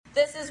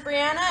This is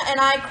Brianna,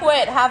 and I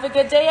quit. Have a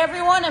good day,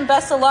 everyone, and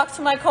best of luck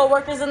to my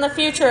coworkers in the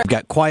future. You've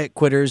got quiet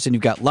quitters, and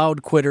you've got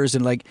loud quitters,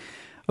 and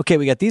okay,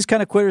 we got these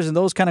kind of quitters and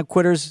those kind of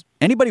quitters.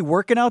 Anybody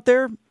working out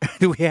there?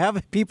 Do we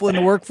have people in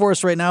the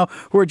workforce right now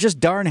who are just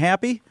darn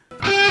happy?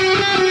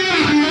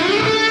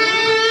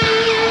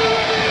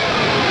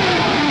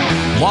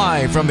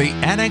 Live from the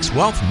Annex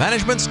Wealth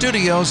Management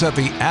Studios at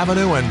the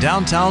Avenue in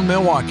downtown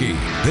Milwaukee,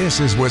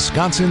 this is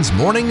Wisconsin's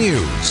Morning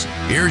News.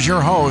 Here's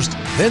your host,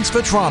 Vince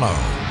Vitrano.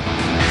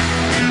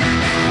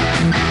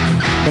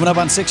 Coming up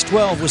on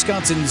 612,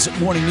 Wisconsin's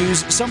Morning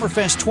News,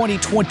 Summerfest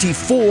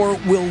 2024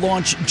 will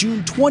launch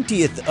June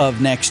 20th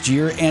of next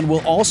year and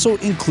will also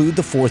include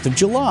the 4th of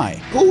July.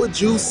 Who would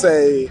you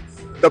say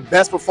the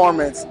best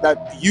performance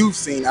that you've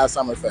seen at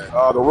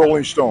Summerfest? The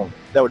Rolling Stone.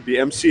 That would be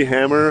MC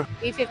Hammer.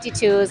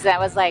 B-52s, that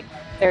was like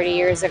 30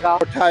 years ago.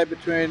 A tie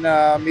between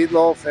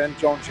Meatloaf and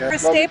Joan Jett.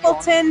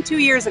 Stapleton 2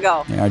 years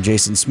ago. Yeah,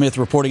 Jason Smith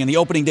reporting on the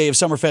opening day of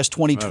Summerfest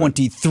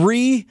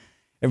 2023.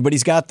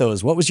 Everybody's got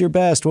those. What was your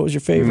best? What was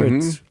your favorite?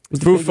 Mm-hmm.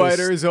 Foo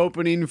Fighters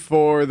opening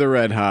for the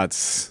Red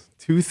Hots.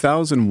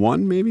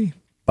 2001, maybe?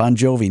 Bon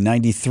Jovi,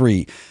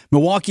 93.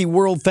 Milwaukee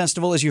World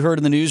Festival, as you heard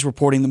in the news,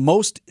 reporting the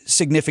most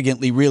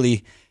significantly,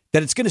 really,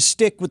 that it's going to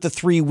stick with the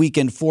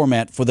 3-weekend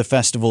format for the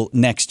festival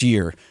next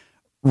year.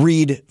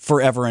 Read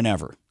forever and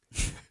ever.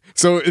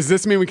 So does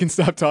this mean we can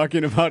stop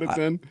talking about it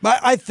then?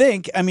 I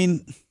think,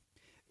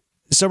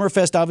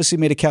 Summerfest obviously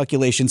made a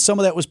calculation. Some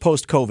of that was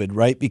post-COVID,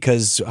 right?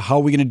 Because how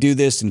are we going to do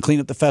this and clean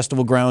up the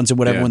festival grounds and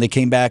whatever when they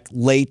came back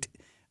late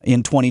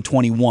in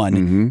 2021.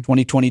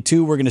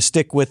 2022, we're going to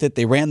stick with it.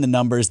 They ran the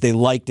numbers. They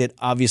liked it.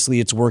 Obviously,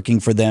 it's working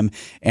for them.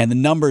 And the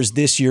numbers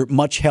this year,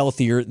 much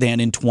healthier than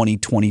in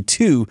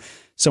 2022.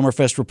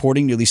 Summerfest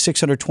reporting nearly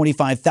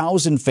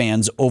 625,000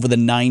 fans over the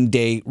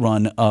 9-day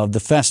run of the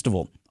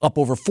festival, up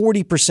over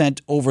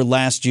 40% over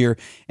last year,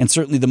 and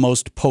certainly the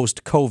most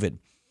post-COVID.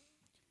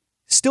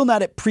 Still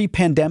not at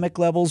pre-pandemic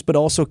levels, but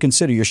also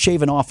consider you're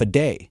shaving off a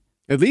day.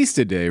 At least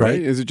a day, right?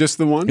 Is it just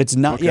the one? It's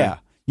not, yeah.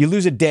 You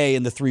lose a day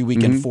in the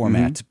 3-weekend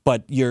format,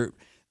 but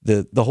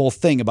the whole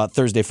thing about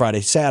Thursday,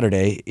 Friday,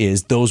 Saturday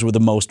is those were the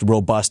most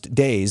robust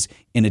days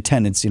in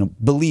attendance.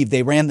 Believe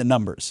they ran the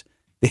numbers.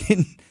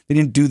 They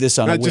didn't do this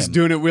on a whim. Not just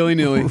doing it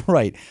willy-nilly.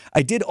 Right.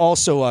 I did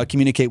also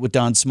communicate with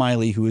Don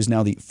Smiley, who is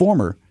now the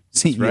former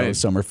CEO of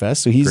Summerfest.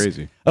 So he's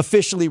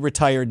officially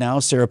retired now.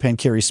 Smith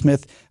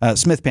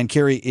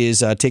Pancari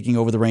is taking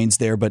over the reins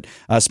there. But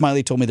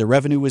Smiley told me their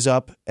revenue was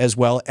up as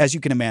well, as you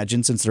can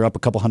imagine, since they're up a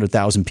couple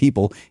 100,000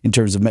 people in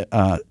terms of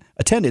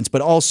attendance.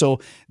 But also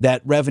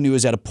that revenue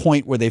is at a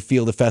point where they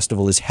feel the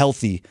festival is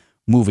healthy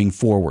moving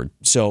forward.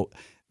 So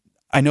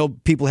I know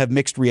people have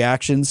mixed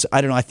reactions.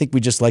 I don't know. I think we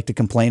just like to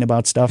complain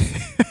about stuff,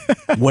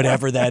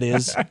 whatever that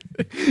is.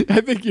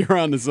 I think you're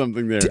onto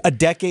something there. A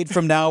decade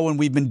from now, when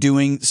we've been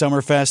doing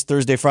Summerfest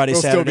Thursday, Friday,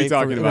 Saturday. We'll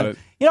still be talking about it.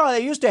 They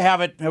used to have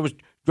it. It was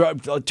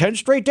 10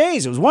 straight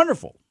days. It was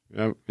wonderful.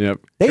 Yep.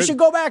 They should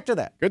go back to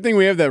that. Good thing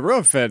we have that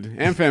roof at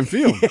AmFam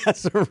Field.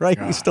 Yes, right.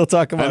 God, we still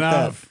talk about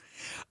that.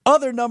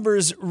 Other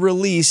numbers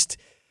released.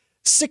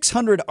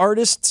 600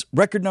 artists,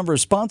 record number of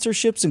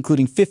sponsorships,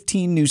 including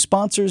 15 new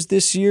sponsors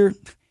this year.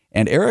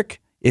 And Eric,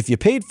 if you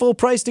paid full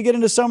price to get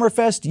into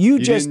Summerfest, you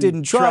just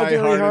didn't try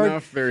very hard.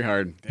 Enough, very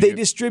hard. They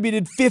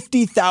distributed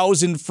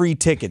 50,000 free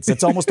tickets.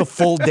 That's almost a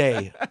full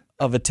day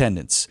of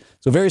attendance.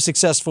 So very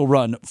successful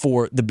run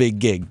for the big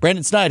gig.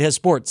 Brandon Snide has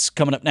sports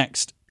coming up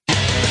next.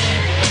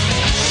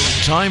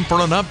 Time for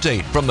an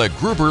update from the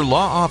Gruber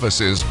Law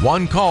Office's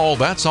One Call,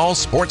 That's All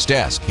Sports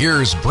Desk.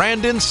 Here's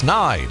Brandon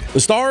Snide. The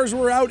Stars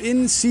were out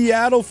in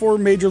Seattle for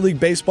Major League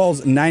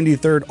Baseball's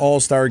 93rd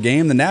All-Star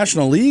Game. The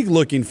National League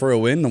looking for a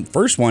win, the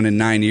first one in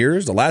 9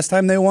 years. The last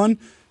time they won,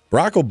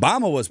 Barack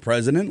Obama was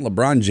president,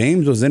 LeBron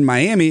James was in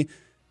Miami,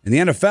 and the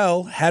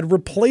NFL had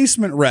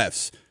replacement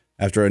refs.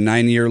 After a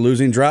 9-year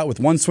losing drought with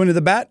one swing of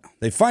the bat,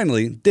 they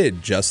finally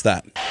did just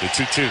that. The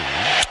 2-2.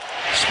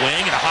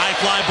 Swing and a high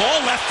fly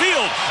ball, left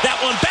field. That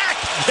one back.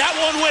 That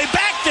one way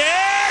back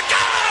there.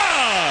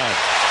 Gone!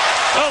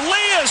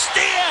 Elias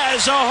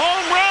Diaz, a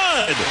home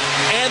run.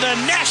 And the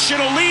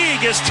National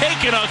League has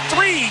taken a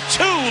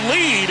 3-2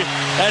 lead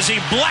as he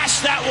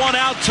blasts that one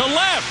out to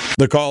left.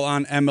 The call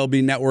on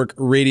MLB Network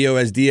Radio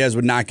as Diaz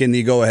would knock in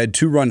the go-ahead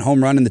 2-run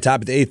home run in the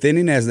top of the 8th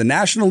inning as the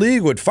National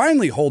League would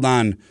finally hold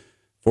on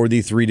for the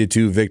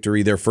 3-2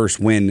 victory, their first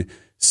win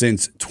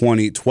since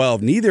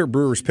 2012. Neither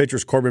Brewers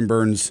pitchers, Corbin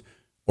Burns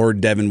or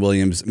Devin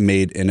Williams,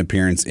 made an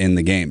appearance in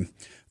the game.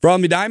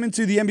 From the Diamond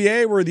to the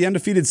NBA, where the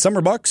undefeated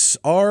Summer Bucks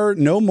are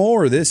no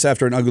more. This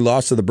after an ugly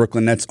loss to the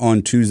Brooklyn Nets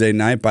on Tuesday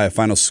night by a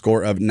final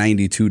score of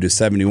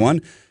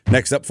 92-71.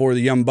 Next up for the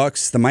Young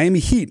Bucks, the Miami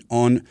Heat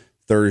on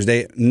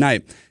Thursday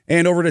night.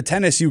 And over to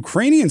tennis,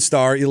 Ukrainian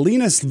star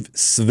Elina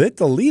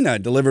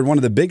Svitolina delivered one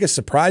of the biggest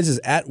surprises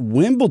at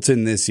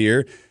Wimbledon this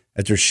year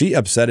after she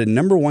upsetted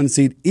number 1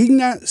 seed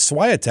Iga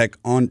Swiatek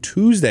on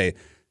Tuesday.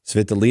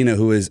 Svitolina,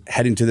 who is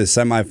heading to the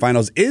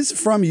semifinals, is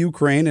from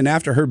Ukraine, and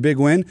after her big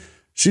win,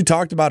 she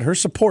talked about her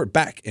support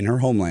back in her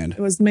homeland.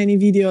 There was many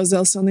videos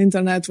also on the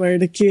internet where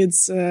the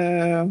kids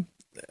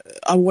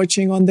are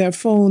watching on their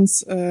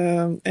phones,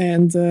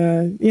 and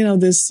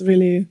this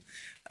really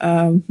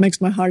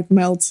makes my heart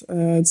melt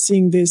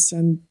seeing this,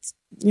 and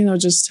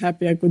just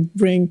happy I could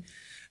bring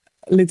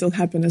a little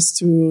happiness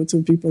to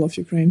people of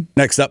Ukraine.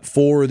 Next up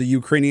for the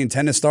Ukrainian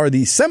tennis star,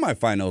 the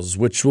semifinals,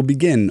 which will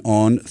begin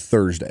on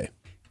Thursday.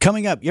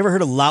 Coming up, you ever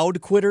heard of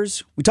loud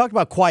quitters? We talked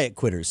about quiet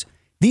quitters.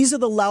 These are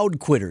the loud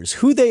quitters,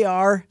 who they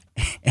are,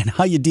 and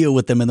how you deal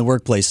with them in the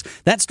workplace.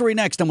 That story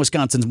next on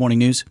Wisconsin's Morning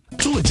News.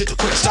 Too legit to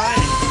quit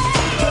signing.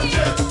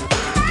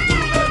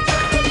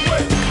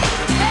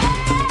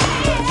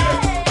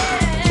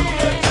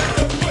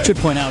 Should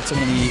point out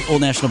someone in the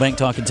Old National Bank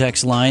talk and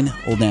text line.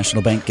 Old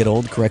National Bank Get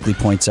Old correctly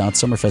points out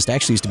Summerfest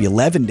actually used to be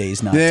 11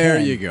 days, not 10. There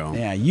you go.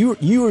 Yeah, you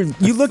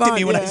looked at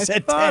me when I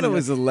said 10. I thought it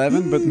was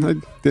 11, but I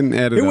didn't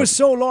add it up. It was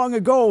so long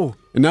ago.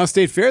 And now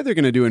State Fair they're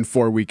going to do in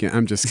 4 weekends.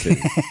 I'm just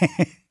kidding.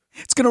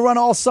 It's going to run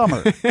all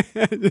summer.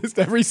 Just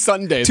every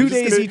Sunday. 2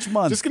 days each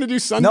month. Just going to do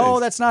Sundays.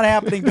 No, that's not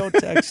happening. Don't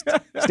text.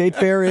 State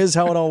Fair is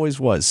how it always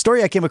was.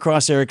 Story I came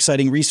across there,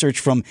 exciting research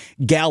from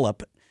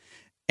Gallup.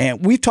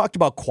 And we've talked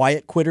about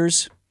quiet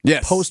quitters.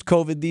 Yes.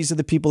 Post-COVID, these are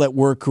the people at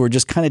work who are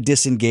just kind of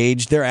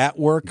disengaged. They're at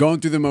work. Going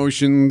through the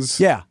motions.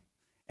 Yeah.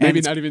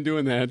 Maybe not even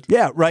doing that.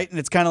 Yeah, right. And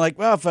it's kind of like,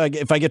 well,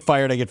 if I get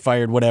fired, I get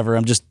fired, whatever.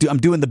 I'm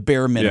doing the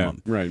bare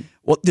minimum. Yeah, right.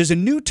 Well, there's a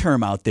new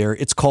term out there.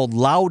 It's called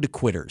loud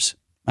quitters.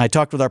 I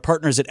talked with our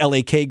partners at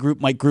LAK Group,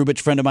 Mike Grubich,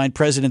 friend of mine,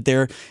 president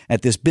there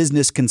at this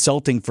business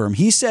consulting firm.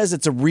 He says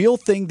it's a real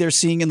thing they're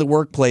seeing in the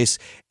workplace,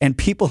 and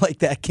people like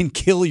that can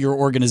kill your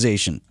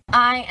organization.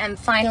 I am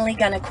finally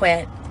going to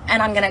quit,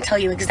 and I'm going to tell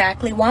you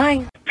exactly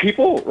why.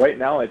 People right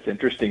now, it's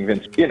interesting,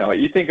 Vince.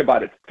 You think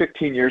about it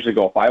 15 years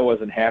ago, if I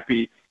wasn't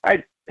happy,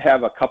 I'd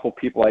have a couple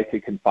people I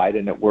could confide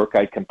in at work.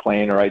 I'd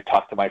complain, or I'd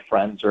talk to my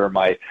friends or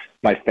my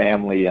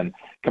family and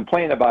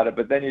complain about it,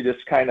 but then you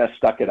just kind of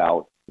stuck it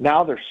out.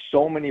 Now there's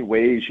so many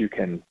ways you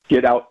can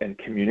get out and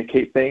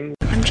communicate things.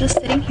 I'm just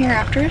sitting here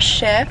after a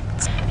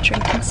shift,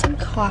 drinking some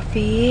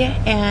coffee,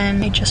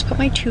 and I just put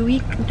my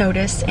 2-week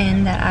notice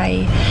in that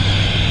I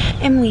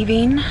am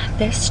leaving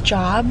this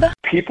job.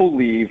 People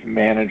leave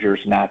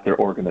managers, not their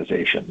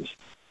organizations.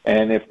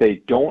 And if they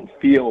don't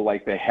feel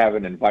like they have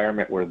an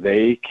environment where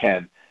they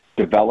can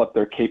develop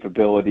their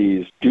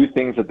capabilities, do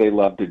things that they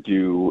love to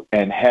do,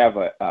 and have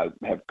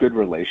good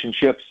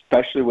relationships,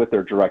 especially with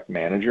their direct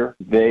manager,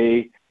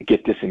 they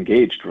get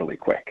disengaged really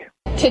quick.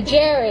 To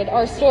Jared,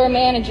 our store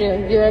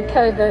manager, you're a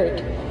pervert.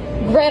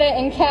 Greta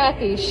and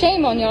Kathy,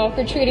 shame on y'all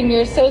for treating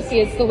your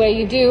associates the way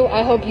you do.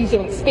 I hope you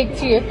don't speak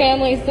to your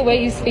families the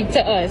way you speak to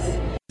us.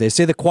 They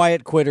say the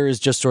quiet quitter is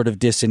just sort of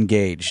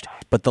disengaged,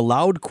 but the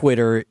loud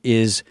quitter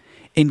is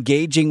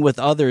engaging with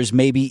others,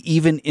 maybe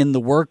even in the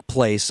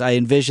workplace. I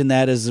envision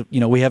that as,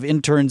 we have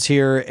interns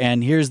here,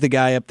 and here's the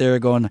guy up there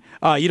going,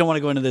 you don't want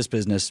to go into this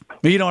business.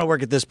 You don't want to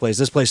work at this place.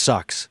 This place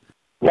sucks.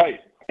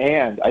 Right.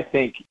 And I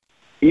think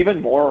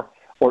even more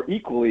or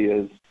equally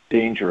as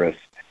dangerous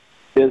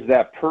is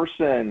that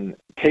person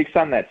takes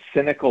on that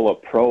cynical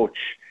approach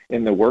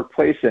in the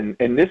workplace and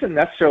isn't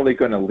necessarily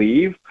going to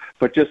leave,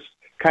 but just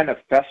kind of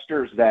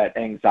festers that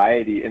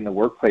anxiety in the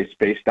workplace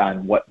based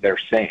on what they're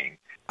saying.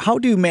 How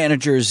do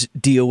managers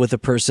deal with a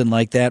person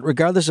like that,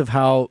 regardless of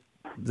how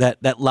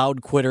that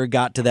loud quitter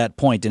got to that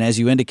point? And as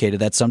you indicated,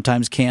 that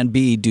sometimes can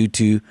be due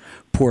to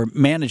poor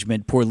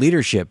management, poor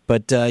leadership.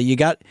 But you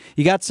got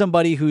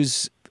somebody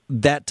who's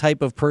that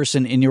type of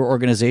person in your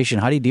organization.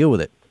 How do you deal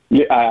with it?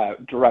 Yeah,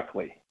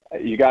 directly.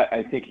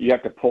 I think you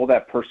have to pull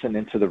that person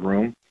into the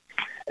room,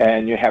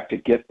 and you have to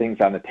get things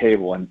on the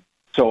table. And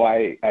so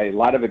a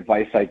lot of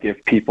advice I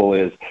give people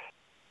is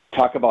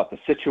talk about the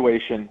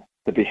situation,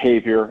 the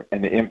behavior,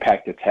 and the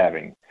impact it's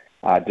having.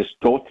 Just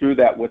go through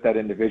that with that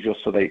individual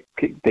so they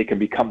can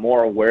become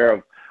more aware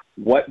of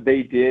what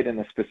they did in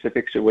the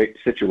specific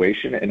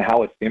situation and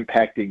how it's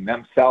impacting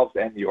themselves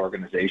and the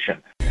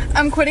organization.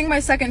 I'm quitting my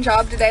second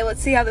job today.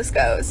 Let's see how this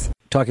goes.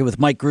 Talking with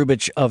Mike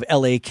Grubich of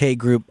LAK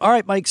Group. All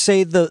right, Mike,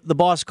 say the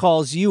boss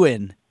calls you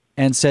in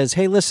and says,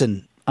 hey,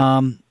 listen,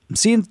 I'm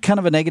seeing kind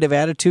of a negative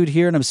attitude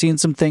here, and I'm seeing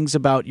some things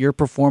about your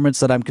performance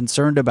that I'm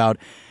concerned about.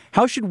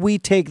 How should we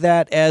take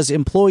that as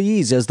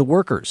employees, as the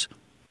workers?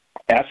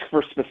 Ask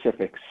for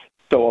specifics.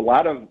 So a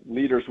lot of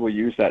leaders will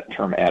use that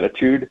term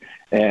attitude,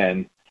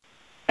 and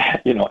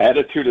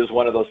attitude is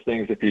one of those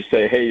things. If you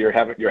say, hey, your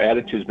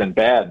attitude's been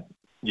bad,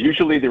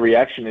 usually the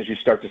reaction is you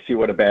start to see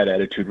what a bad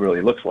attitude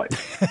really looks like.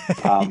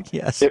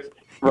 Yes.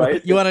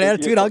 Right? You want an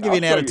attitude? I'll give you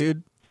an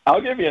attitude.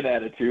 I'll give you an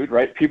attitude,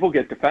 right? People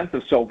get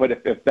defensive. So, but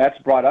if that's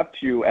brought up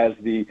to you as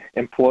the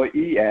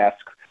employee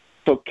asks,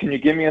 so can you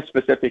give me a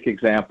specific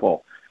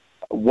example?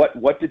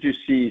 What did you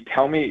see?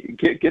 Tell me,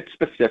 get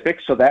specific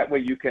so that way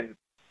you can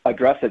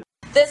address it.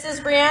 This is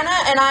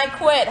Brianna, and I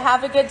quit.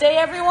 Have a good day,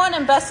 everyone,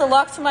 and best of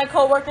luck to my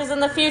coworkers in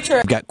the future.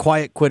 You've got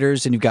quiet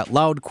quitters, and you've got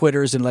loud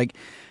quitters, and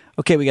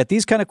okay, we got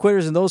these kind of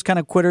quitters and those kind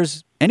of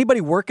quitters. Anybody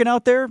working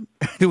out there?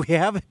 Do we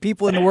have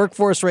people in the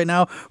workforce right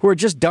now who are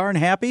just darn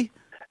happy?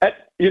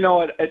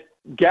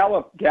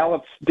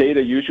 Gallup's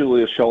data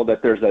usually show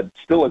that there's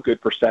still a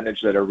good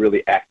percentage that are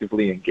really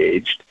actively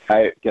engaged.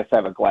 I guess I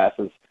have a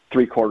glasses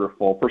three-quarter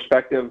full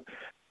perspective.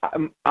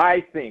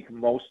 I think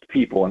most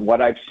people, and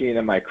what I've seen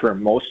in my career,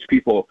 most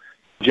people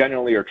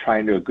generally are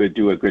trying to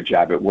do a good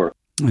job at work.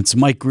 It's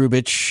Mike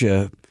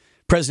Grubich,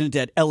 president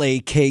at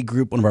LAK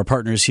Group, one of our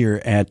partners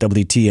here at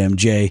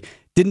WTMJ.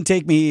 Didn't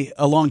take me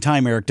a long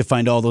time, Eric, to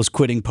find all those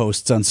quitting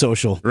posts on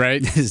social.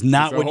 Right. This is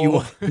not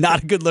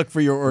not a good look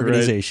for your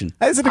organization.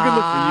 Right. Is it a good look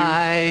for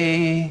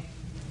you?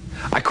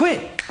 I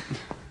quit.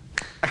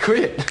 I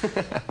quit.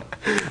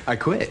 I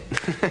quit.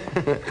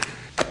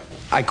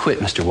 I quit,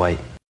 Mr. White.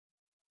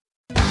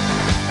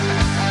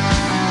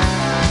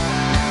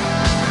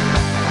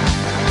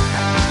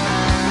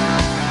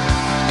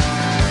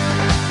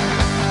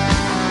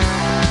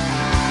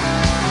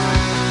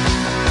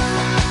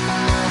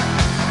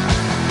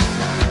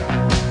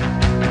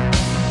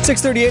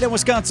 .638 on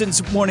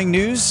Wisconsin's Morning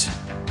News.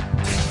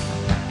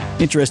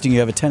 Interesting, you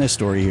have a tennis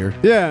story here.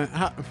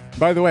 Yeah.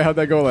 By the way, how'd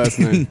that go last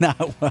night?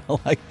 Not well.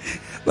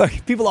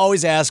 Look, people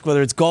always ask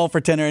whether it's golf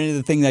or tennis or any of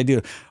the things I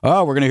do.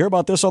 Oh, we're going to hear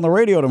about this on the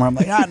radio tomorrow. I'm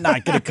like, I'm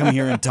not going to come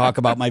here and talk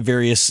about my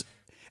various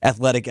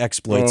athletic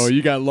exploits. Oh,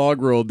 you got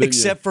log rolled, didn't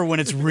Except you? for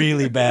when it's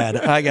really bad.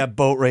 I got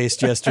boat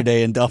raced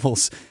yesterday in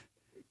doubles.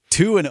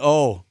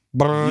 2-0.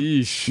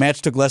 Yeesh.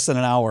 Match took less than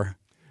an hour.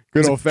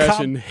 Good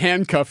old-fashioned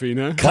handcuffing,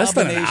 huh? Less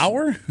than an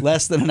hour?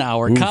 Less than an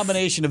hour. Oof.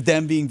 Combination of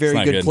them being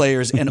very good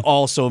players and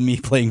also me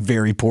playing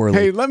very poorly.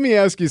 Hey, let me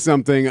ask you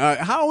something.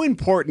 How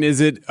important is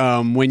it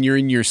when you're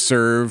in your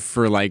serve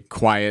for like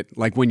quiet,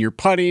 like when you're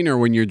putting or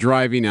when you're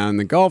driving on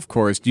the golf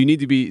course?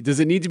 Does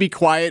it need to be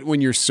quiet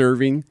when you're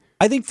serving?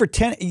 I think for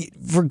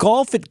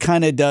golf, it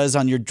kind of does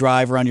on your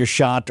drive or on your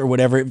shot or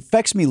whatever. It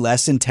affects me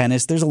less in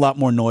tennis. There's a lot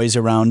more noise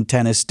around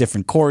tennis,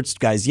 different courts,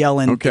 guys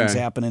yelling, things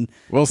happening.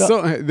 Well,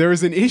 so there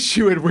was an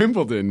issue at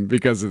Wimbledon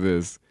because of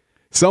this.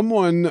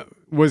 Someone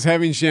was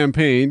having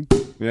champagne.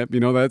 Yep, you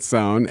know that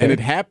sound. Okay. And it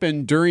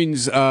happened during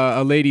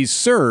a lady's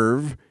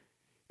serve,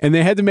 and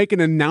they had to make an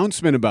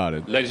announcement about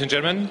it. Ladies and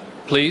gentlemen,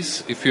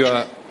 please, if you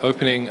are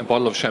opening a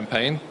bottle of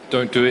champagne,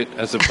 don't do it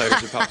as the player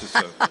is about to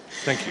serve.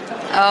 Thank you.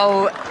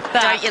 Oh,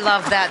 don't you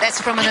love that? That's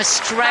from an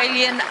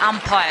Australian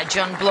umpire.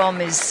 John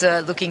Blom is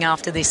looking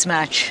after this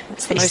match.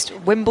 It's the most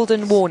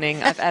Wimbledon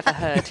warning I've ever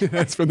heard.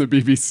 That's from the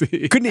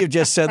BBC. Couldn't he have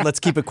just said, let's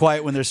keep it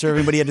quiet when they're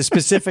serving, but he had to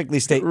specifically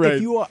state,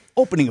 if you are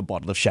opening a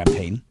bottle of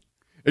champagne.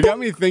 It got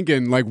me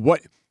thinking, like,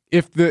 what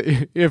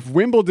if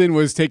Wimbledon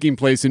was taking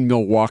place in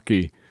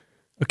Milwaukee?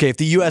 Okay, if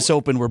the U.S.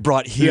 Open were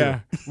brought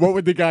here. Yeah, what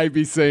would the guy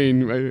be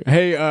saying?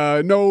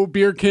 Hey, no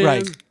beer can?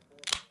 Right.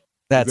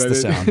 That's the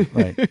sound,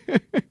 right.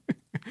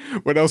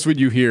 What else would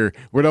you hear?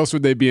 What else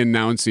would they be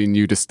announcing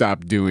you to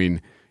stop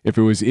doing if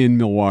it was in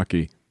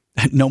Milwaukee?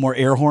 No more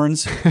air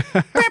horns?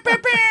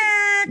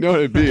 No,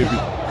 it'd be.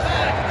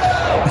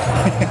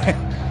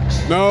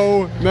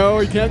 No,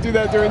 you can't do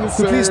that during the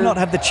serve. Please not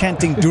have the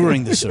chanting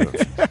during the serve.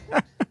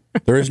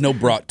 There is no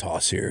brat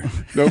toss here.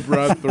 No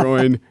brat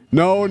throwing.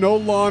 No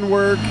lawn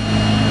work.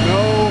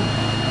 No,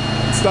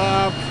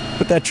 stop.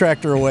 Put that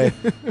tractor away.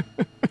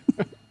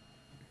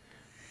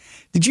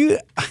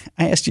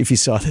 I asked you if you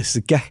saw this.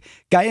 A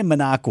guy in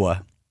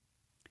Minocqua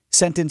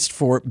sentenced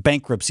for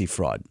bankruptcy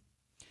fraud.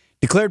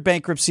 Declared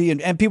bankruptcy,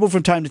 and people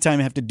from time to time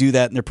have to do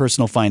that in their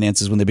personal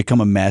finances when they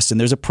become a mess, and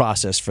there's a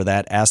process for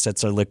that.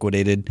 Assets are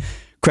liquidated.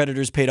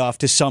 Creditors paid off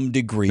to some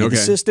degree. Okay. The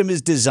system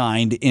is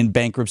designed in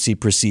bankruptcy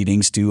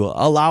proceedings to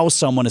allow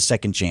someone a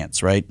second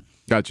chance, right?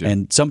 Gotcha.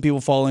 And some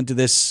people fall into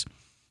this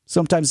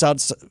sometimes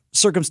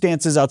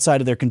circumstances outside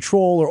of their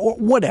control or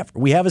whatever.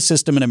 We have a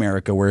system in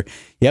America where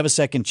you have a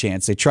second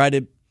chance. They try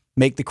to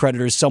make the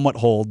creditors somewhat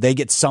whole. They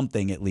get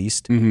something at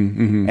least,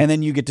 and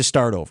then you get to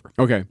start over.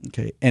 Okay.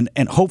 And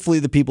hopefully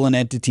the people and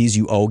entities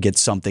you owe get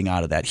something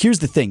out of that. Here's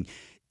the thing.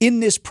 In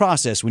this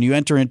process, when you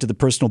enter into the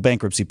personal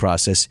bankruptcy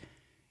process,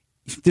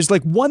 there's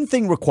like one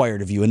thing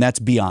required of you, and that's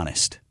be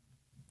honest.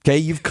 Okay,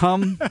 you've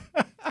come.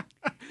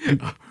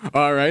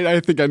 All right, I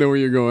think I know where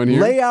you're going here.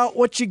 Lay out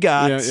what you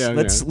got.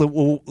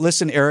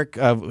 Listen, Eric.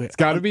 It's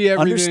got to be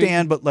everything.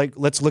 Understand, but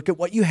let's look at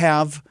what you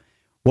have,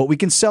 what we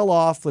can sell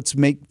off. Let's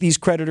make these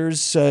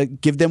creditors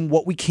give them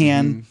what we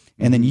can,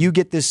 and then you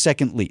get this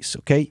second lease.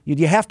 Okay,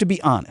 you have to be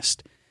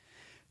honest.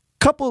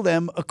 Couple of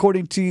them,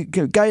 according to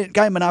guy in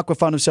Minocqua,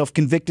 found himself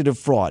convicted of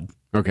fraud.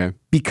 Okay.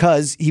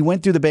 Because he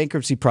went through the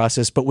bankruptcy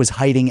process but was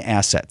hiding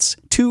assets.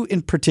 2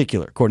 in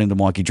particular, according to the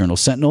Milwaukee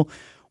Journal-Sentinel.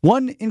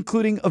 1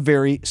 including a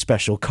very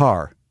special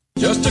car.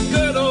 Just a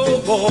good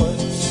old boy.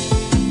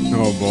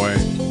 Oh, boy.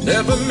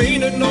 Never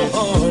meaning no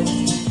harm.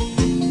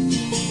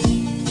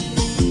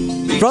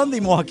 From the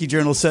Milwaukee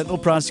Journal-Sentinel,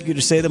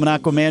 prosecutors say the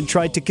Minocqua man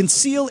tried to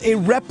conceal a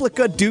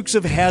replica Dukes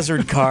of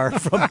Hazzard car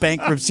from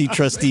bankruptcy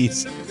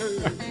trustees.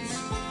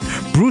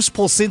 Bruce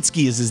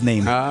Polsinski is his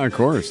name. Of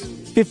course.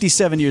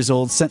 57 years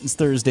old, sentenced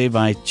Thursday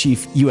by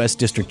Chief U.S.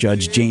 District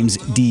Judge James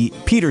D.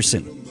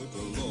 Peterson.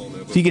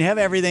 So you can have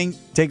everything,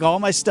 take all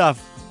my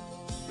stuff,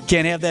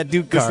 Can't have that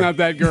Duke car. It's not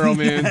that girl,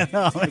 man.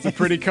 No. It's a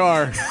pretty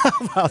car. How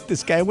about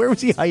this guy? Where was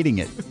he hiding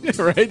it?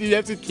 Right? Did you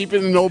have to keep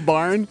it in an old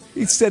barn?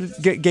 He said,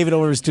 gave it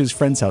over to his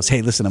friend's house.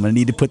 Hey, listen, I'm going to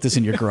need to put this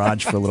in your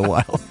garage for a little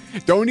while.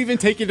 Don't even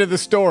take it to the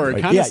store.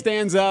 It kind of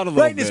stands out a little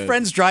bit. Right, his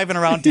friend's driving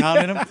around town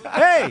in him.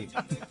 Hey,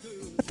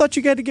 I thought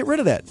you had to get rid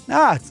of that.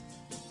 It's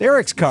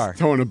Eric's car.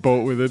 Towing a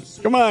boat with it.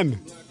 Come on.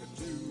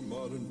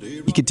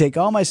 You can take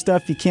all my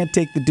stuff. You can't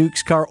take the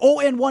Duke's car. Oh,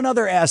 and one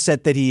other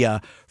asset that he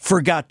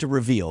forgot to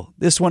reveal.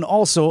 This one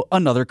also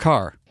another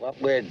car.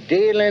 What we're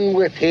dealing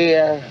with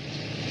here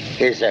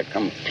is a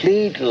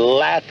complete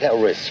lack of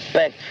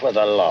respect for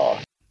the law.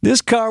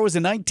 This car was a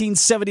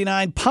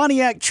 1979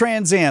 Pontiac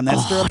Trans Am. That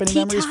stir up any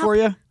memories for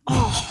you?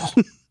 Oh.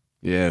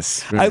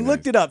 Yes. I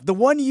looked it up. The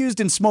one used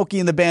in Smokey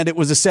and the Bandit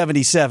was a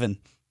 77.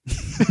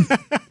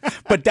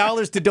 But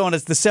dollars to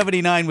donuts, the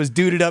 79 was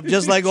duded up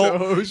just like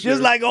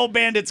old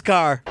Bandit's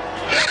car.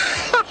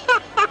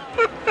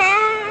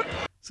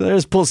 So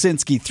there's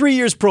Polsinski. 3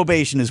 years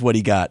probation is what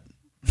he got.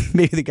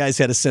 Maybe the guys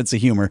had a sense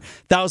of humor.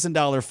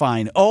 $1,000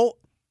 fine. Oh,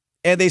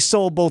 and they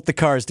sold both the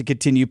cars to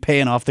continue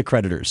paying off the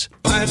creditors.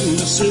 Fighting the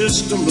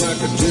system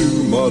like a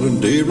true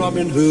modern-day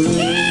Robin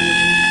Hood.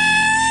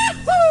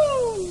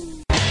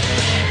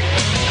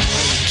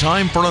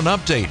 Time for an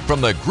update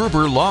from the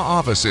Gruber Law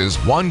Office's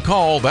One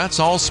Call, That's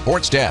All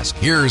Sports Desk.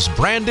 Here's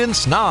Brandon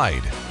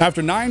Snide.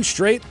 After 9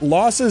 straight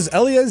losses,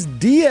 Elias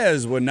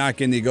Diaz would knock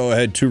in the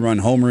go-ahead 2-run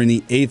homer in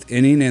the 8th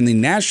inning, and the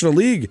National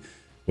League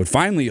would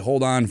finally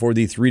hold on for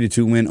the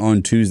 3-2 win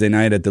on Tuesday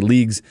night at the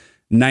league's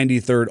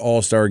 93rd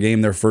All-Star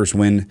Game, their first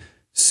win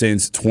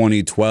since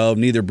 2012.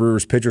 Neither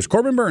Brewers pitchers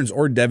Corbin Burns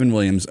or Devin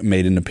Williams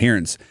made an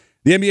appearance.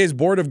 The NBA's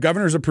Board of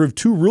Governors approved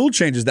 2 rule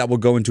changes that will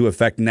go into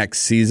effect next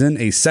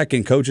season, a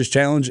second coach's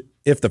challenge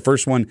if the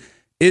first one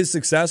is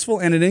successful,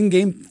 and an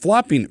in-game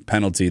flopping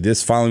penalty.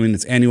 This following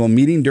its annual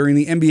meeting during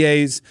the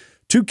NBA's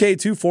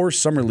 2K24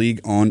 Summer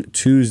League on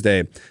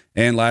Tuesday.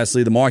 And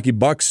lastly, the Milwaukee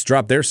Bucks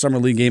dropped their Summer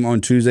League game on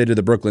Tuesday to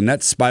the Brooklyn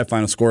Nets by a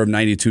final score of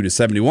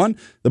 92-71.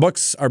 The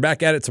Bucks are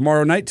back at it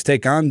tomorrow night to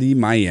take on the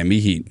Miami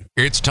Heat.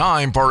 It's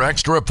time for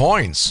Extra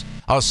Points,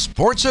 a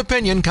sports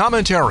opinion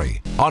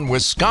commentary on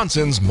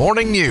Wisconsin's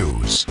morning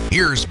news.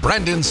 Here's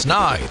Brendan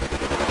Snide.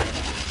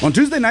 On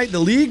Tuesday night, the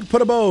league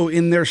put a bow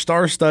in their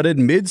star-studded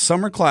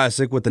Midsummer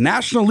Classic, with the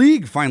National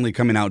League finally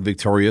coming out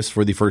victorious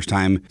for the first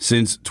time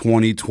since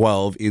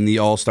 2012 in the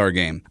All-Star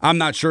Game. I'm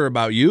not sure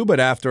about you,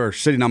 but after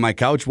sitting on my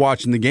couch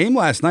watching the game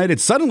last night, it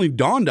suddenly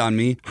dawned on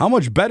me how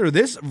much better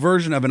this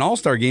version of an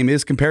All-Star Game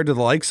is compared to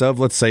the likes of,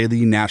 let's say,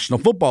 the National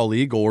Football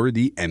League or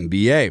the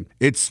NBA.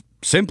 It's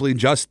simply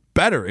just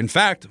better. In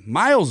fact,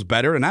 miles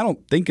better, and I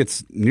don't think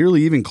it's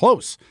nearly even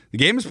close. The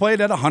game is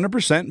played at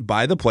 100%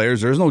 by the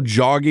players. There is no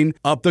jogging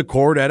up the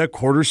court at a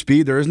quarter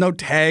speed. There is no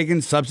tag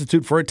and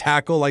substitute for a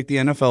tackle like the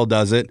NFL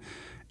does it.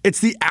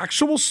 It's the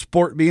actual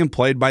sport being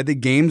played by the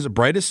game's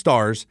brightest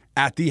stars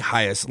at the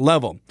highest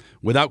level.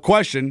 Without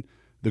question,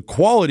 the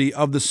quality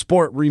of the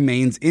sport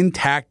remains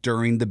intact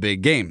during the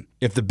big game.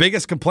 If the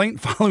biggest complaint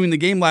following the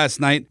game last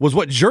night was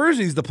what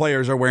jerseys the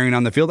players are wearing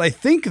on the field, I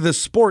think the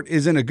sport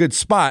is in a good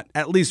spot,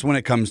 at least when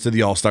it comes to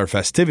the All-Star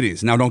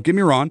festivities. Now, don't get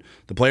me wrong,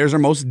 the players are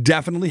most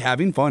definitely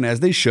having fun, as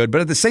they should,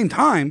 but at the same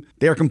time,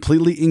 they are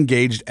completely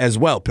engaged as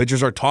well.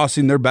 Pitchers are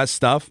tossing their best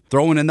stuff,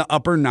 throwing in the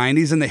upper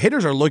 90s, and the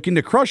hitters are looking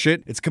to crush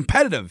it. It's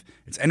competitive,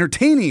 it's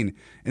entertaining,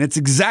 and it's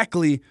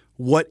exactly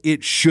what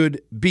it should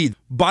be.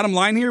 Bottom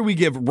line here, we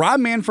give Rob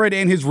Manfred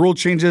and his rule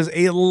changes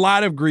a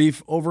lot of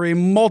grief over a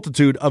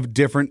multitude of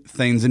different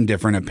things and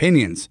different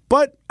opinions.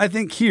 But I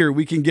think here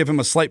we can give him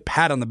a slight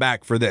pat on the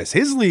back for this.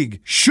 His league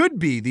should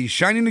be the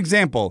shining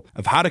example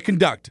of how to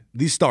conduct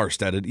the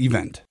star-studded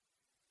event.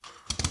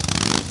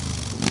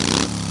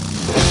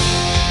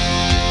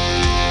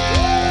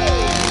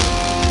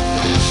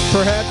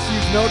 Perhaps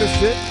you've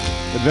noticed it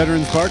at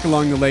Veterans Park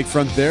along the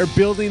lakefront there,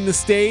 building the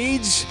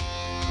stage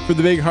for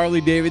the big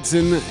Harley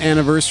Davidson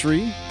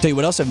anniversary. Tell you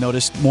what else I've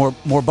noticed, more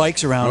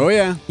bikes around. Oh,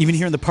 yeah. Even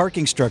here in the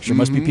parking structure.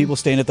 Must be people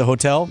staying at the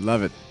hotel.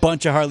 Love it.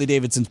 Bunch of Harley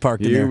Davidsons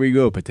parked in there. Here we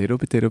go. Potato,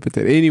 potato,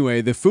 potato.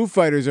 Anyway, the Foo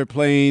Fighters are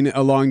playing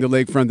along the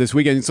lakefront this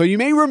weekend. So you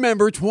may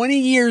remember 20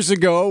 years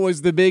ago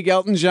was the big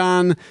Elton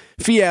John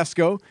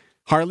fiasco.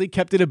 Harley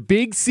kept it a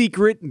big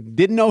secret,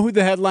 didn't know who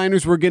the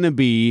headliners were going to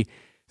be.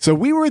 So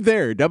we were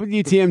there.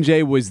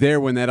 WTMJ was there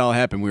when that all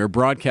happened. We were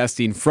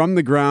broadcasting from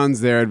the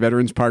grounds there at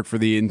Veterans Park for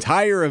the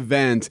entire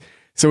event.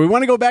 So we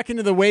want to go back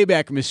into the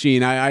Wayback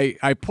Machine.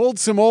 I pulled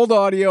some old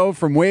audio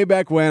from way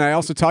back when. I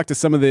also talked to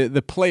some of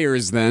the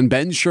players then.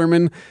 Ben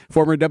Sherman,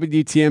 former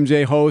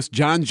WTMJ host.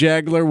 John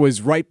Jagler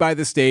was right by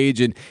the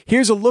stage. And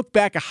here's a look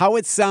back at how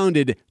it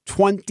sounded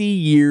 20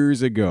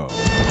 years ago.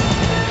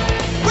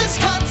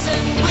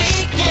 Wisconsin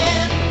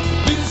Weekend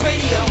News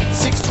Radio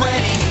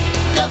 620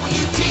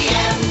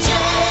 WTMJ.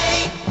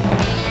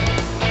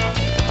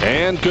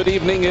 And good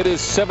evening. It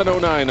is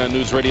 7:09 on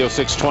News Radio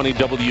 620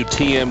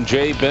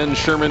 WTMJ. Ben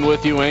Sherman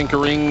with you,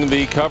 anchoring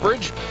the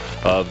coverage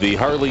of the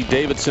Harley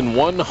Davidson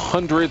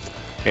 100th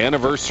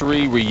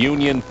anniversary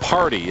reunion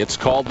party. It's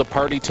called The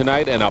Party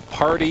Tonight, and a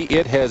party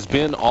it has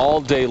been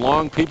all day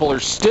long. People are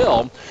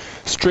still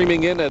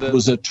streaming in at It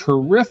was a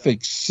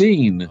terrific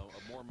scene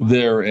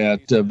there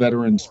at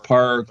Veterans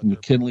Park,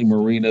 McKinley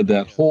Marina,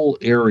 that whole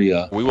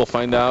area. We will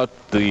find out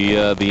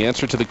the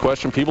answer to the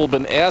question people have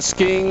been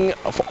asking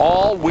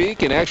all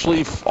week and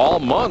actually all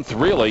month,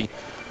 really.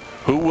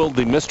 Who will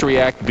the mystery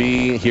act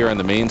be here on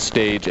the main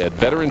stage at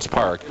Veterans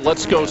Park?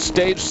 Let's go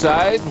stage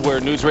side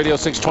where News Radio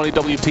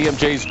 620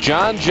 WTMJ's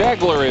John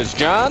Jagler is.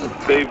 John?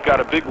 They've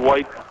got a big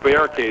white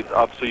barricades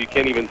up so you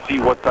can't even see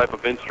what type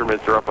of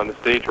instruments are up on the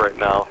stage right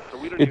now.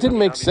 It didn't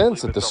make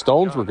sense that the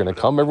Stones were going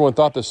to come. Everyone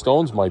thought the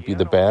Stones might be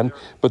the band,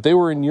 but they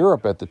were in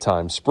Europe at the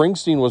time.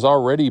 Springsteen was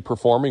already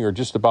performing or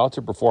just about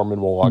to perform in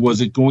Milwaukee.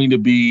 Was it going to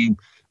be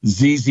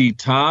ZZ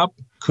Top?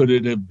 Could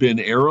it have been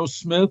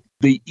Aerosmith?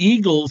 The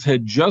Eagles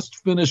had just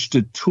finished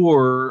a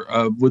tour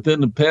within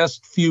the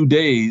past few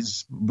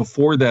days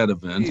before that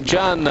event.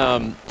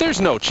 John, there's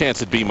no chance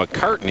it'd be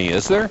McCartney,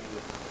 is there?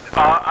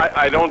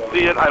 I don't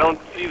see it. I don't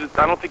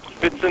think he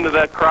fits into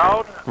that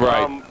crowd.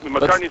 Right.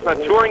 McCartney's not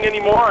touring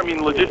anymore. I mean,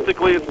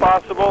 logistically, it's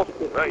possible.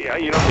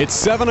 It's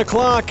 7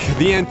 o'clock.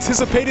 The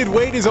anticipated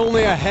wait is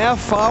only a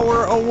half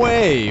hour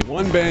away.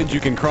 One band you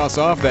can cross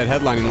off that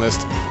headlining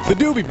list, the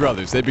Doobie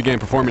Brothers. They began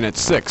performing at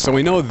 6, so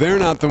we know they're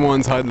not the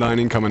ones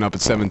headlining coming up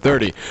at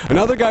 7:30.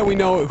 Another guy we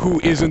know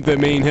who isn't the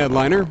main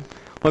headliner,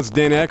 that's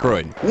Dan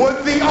Aykroyd.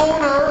 Would the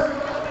owner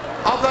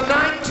of the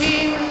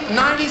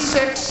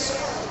 1996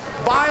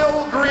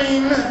 Bile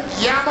Green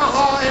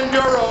Yamaha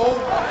Enduro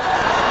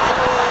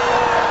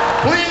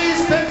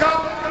please pick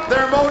up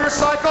their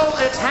motorcycle?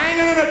 It's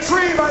hanging in a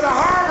tree by the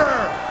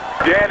harbor.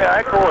 Dan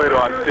Aykroyd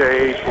on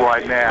stage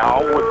right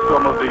now with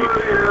some of the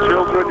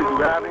children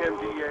who have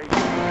MDA.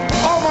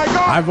 Oh my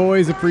God! I've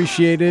always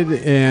appreciated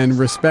and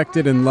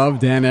respected and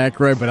loved Dan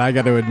Aykroyd, but I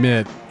got to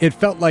admit, it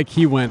felt like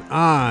he went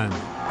on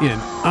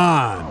and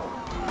on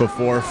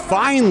before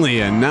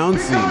finally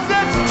announcing.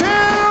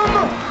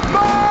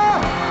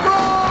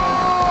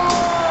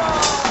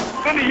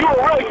 You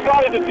were really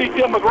excited to see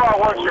Tim McGraw,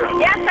 weren't you?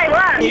 Yes, I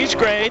was. He's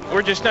great.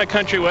 We're just not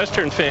country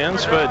western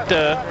fans, but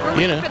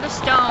you know. For the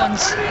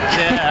Stones.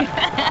 Yeah.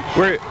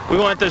 we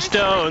want the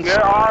Stones.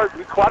 There are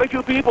quite a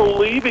few people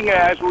leaving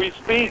as we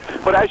speak,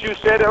 but as you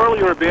said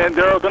earlier, Ben,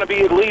 there are going to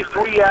be at least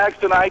 3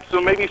 acts tonight,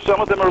 so maybe some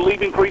of them are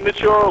leaving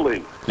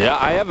prematurely. Yeah,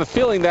 I have a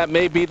feeling that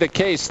may be the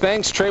case.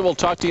 Thanks, Trey. We'll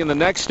talk to you in the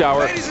next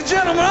hour. Ladies and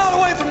gentlemen, all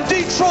the way from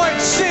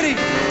Detroit City,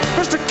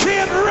 Mr.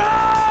 Kid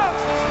Rock!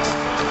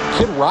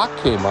 Kid Rock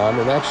came on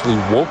and actually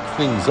woke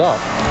things up.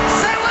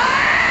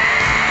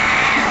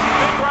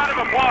 Big round of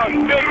applause,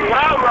 big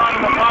loud round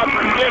of applause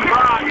for Kid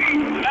Rock.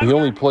 He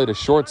only played a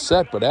short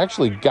set, but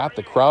actually got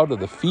the crowd to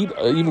the feet.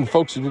 Even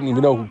folks who didn't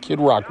even know who Kid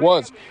Rock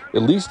was,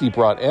 at least he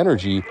brought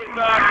energy.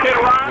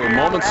 We're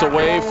moments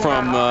away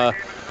from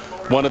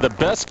one of the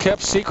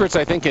best-kept secrets,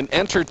 I think, in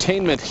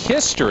entertainment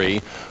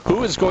history.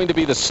 Who is going to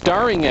be the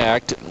starring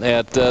act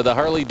at the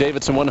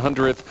Harley-Davidson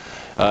 100th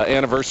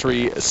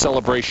anniversary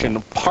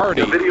celebration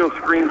party? The video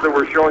screens that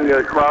were showing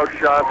the crowd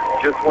shots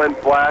just went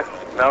black.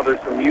 Now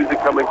there's some music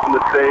coming from the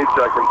stage.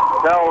 I can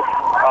tell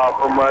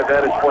from my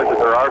vantage point that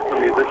there are some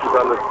musicians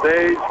on the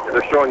stage.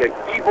 They're showing a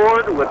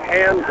keyboard with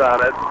hands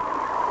on it,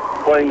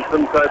 playing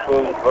some type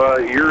of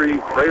eerie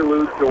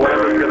prelude to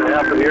whatever's going to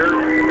happen here.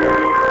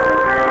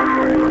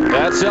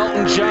 That's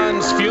Elton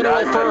John's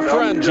Funeral for a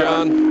Friend,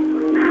 John.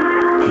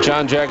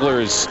 John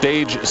Jagler is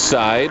stage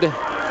side.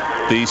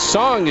 The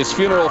song is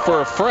Funeral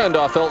for a Friend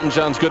off Elton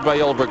John's Goodbye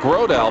Yellow Brick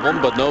Road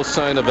album, but no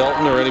sign of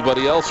Elton or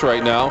anybody else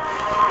right now.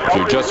 If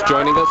you're just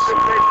joining us,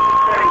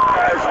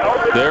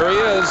 there he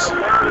is.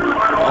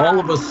 All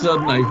of a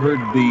sudden, I heard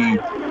the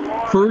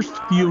first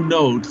few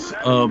notes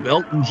of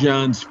Elton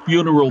John's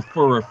Funeral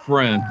for a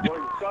Friend.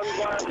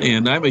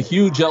 And I'm a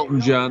huge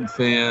Elton John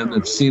fan.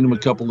 I've seen him a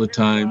couple of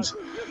times.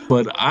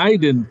 But I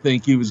didn't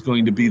think he was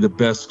going to be the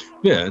best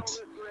fit,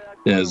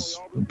 as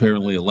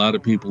apparently a lot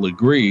of people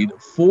agreed,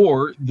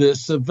 for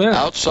this event.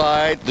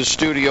 Outside the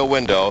studio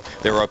window,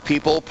 there are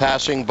people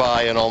passing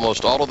by, and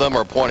almost all of them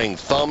are pointing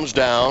thumbs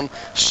down.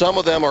 Some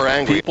of them are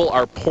angry. People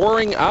are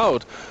pouring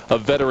out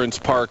of Veterans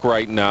Park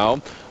right now.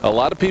 A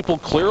lot of people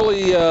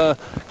clearly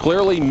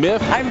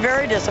miffed. I'm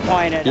very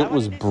disappointed. It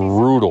was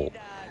brutal.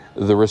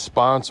 The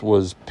response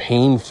was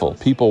painful.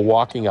 People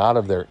walking out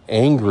of there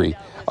angry.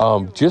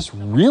 Just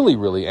really,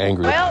 really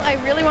angry. Well, I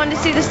really wanted to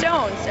see the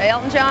Stones.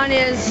 Elton John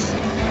is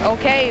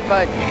okay,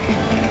 but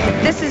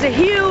this is a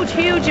huge,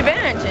 huge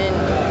event, and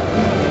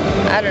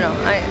I don't know.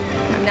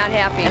 I'm not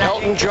happy.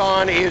 Elton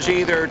John is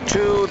either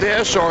too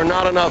this or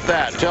not enough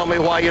that. Tell me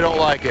why you don't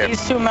like it.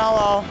 He's too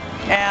mellow,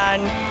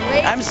 and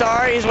I'm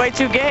sorry, he's way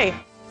too gay.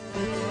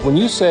 When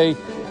you say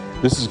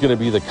this is going to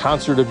be the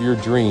concert of your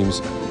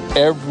dreams,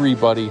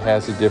 everybody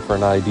has a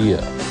different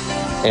idea.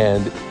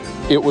 And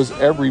it was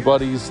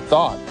everybody's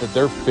thought that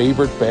their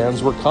favorite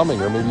bands were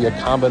coming, or maybe a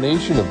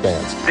combination of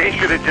bands. They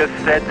should have just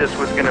said this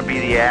was going to be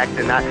the act,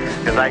 and not,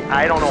 because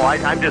I don't know,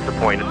 I'm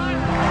disappointed.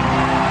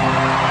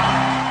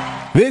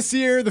 This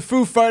year, the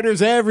Foo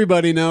Fighters,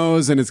 everybody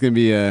knows, and it's going to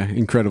be an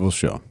incredible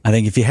show. I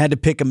think if you had to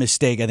pick a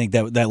mistake, I think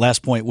that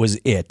last point was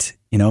it.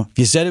 You know, if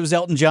you said it was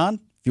Elton John,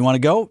 if you want to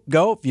go,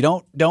 go. If you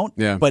don't.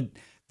 Yeah. But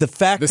the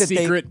fact that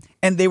secret.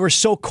 they were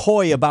so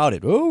coy about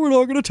it. Oh, we're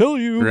not going to tell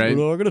you. Right.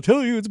 We're not going to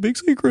tell you. It's a big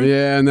secret.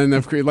 Yeah, and then,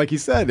 like you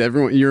said,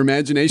 your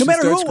imagination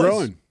starts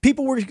growing.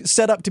 People were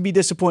set up to be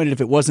disappointed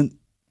if it wasn't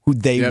who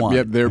they wanted.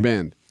 Yep, their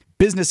band.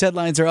 Business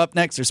headlines are up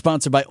next. They're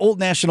sponsored by Old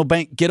National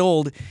Bank. Get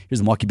old. Here's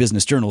the Milwaukee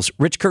Business Journal's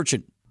Rich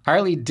Kirchen.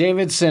 Harley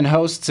Davidson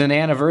hosts an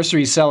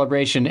anniversary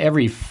celebration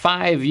every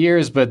 5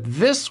 years, but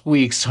this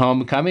week's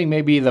homecoming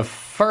may be the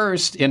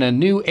first in a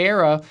new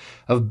era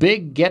of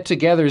big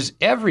get-togethers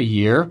every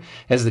year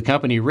as the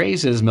company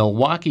raises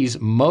Milwaukee's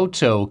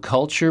moto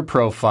culture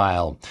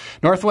profile.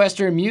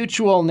 Northwestern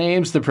Mutual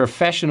names the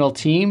professional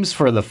teams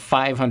for the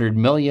 $500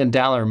 million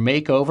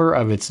makeover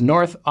of its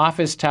North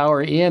Office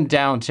Tower in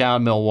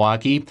downtown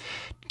Milwaukee.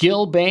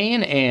 Gil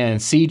Bain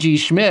and C.G.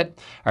 Schmidt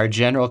are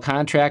general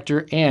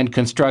contractor and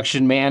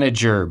construction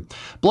manager.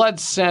 Blood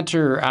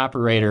center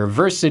operator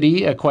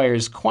Versity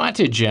acquires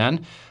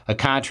Quantigen, a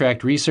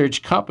contract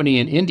research company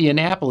in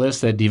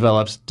Indianapolis that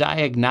develops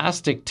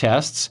diagnostic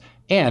tests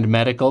and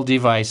medical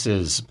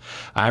devices.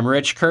 I'm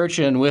Rich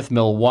Kirchen with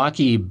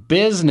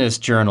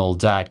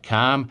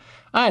MilwaukeeBusinessJournal.com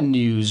on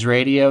News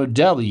Radio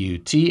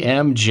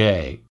WTMJ.